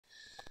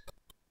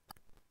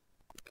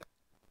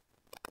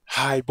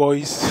Hi,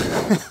 boys.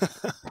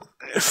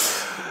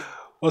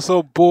 What's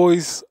up,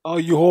 boys? How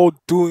you all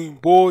doing,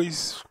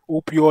 boys?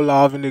 Hope you all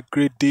are having a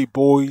great day,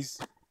 boys.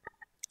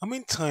 How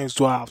many times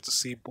do I have to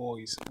say,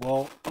 boys?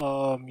 Well,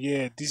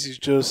 yeah, this is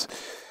just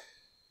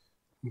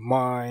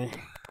my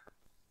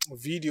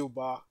video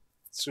bar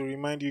to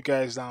remind you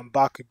guys that I'm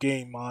back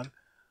again, man.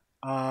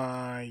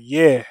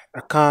 Yeah,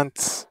 I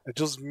can't. I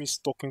just miss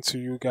talking to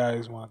you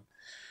guys, man.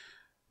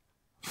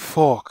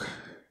 Fuck,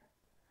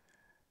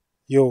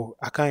 yo,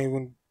 I can't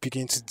even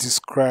begin to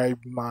describe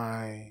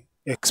my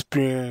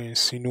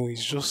experience.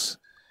 It's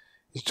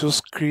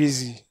just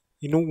crazy.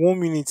 1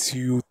 minute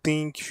you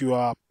think you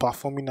are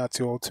performing at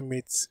your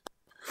ultimate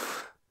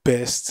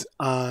best,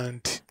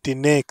 and the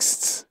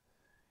next,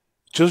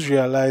 just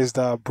realize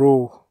that,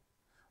 bro,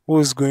 what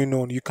is going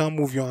on? You can't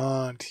move your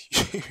hand,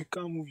 you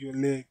can't move your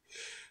leg.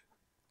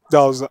 That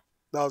was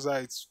how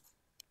it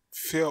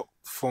felt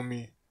for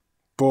me.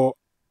 But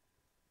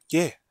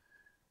yeah,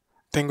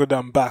 thank God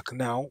I'm back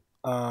now,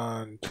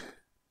 and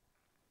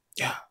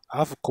yeah, I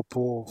have a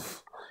couple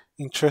of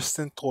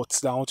interesting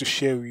thoughts that I want to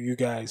share with you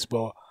guys.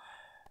 But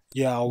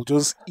yeah, I'll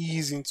just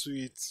ease into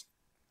it.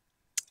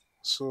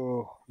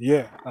 So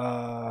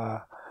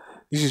yeah,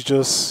 this is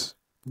just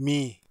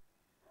me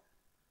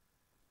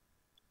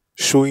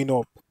showing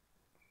up,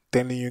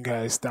 telling you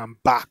guys that I'm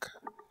back.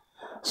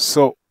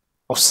 So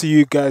I'll see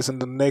you guys in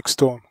the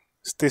next one.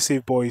 Stay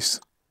safe, boys.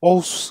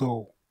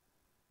 Also,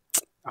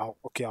 I'll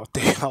tell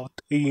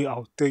you,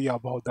 I'll tell you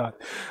about that.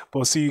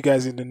 But see you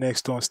guys in the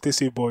next one. Stay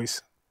safe,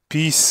 boys.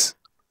 Peace.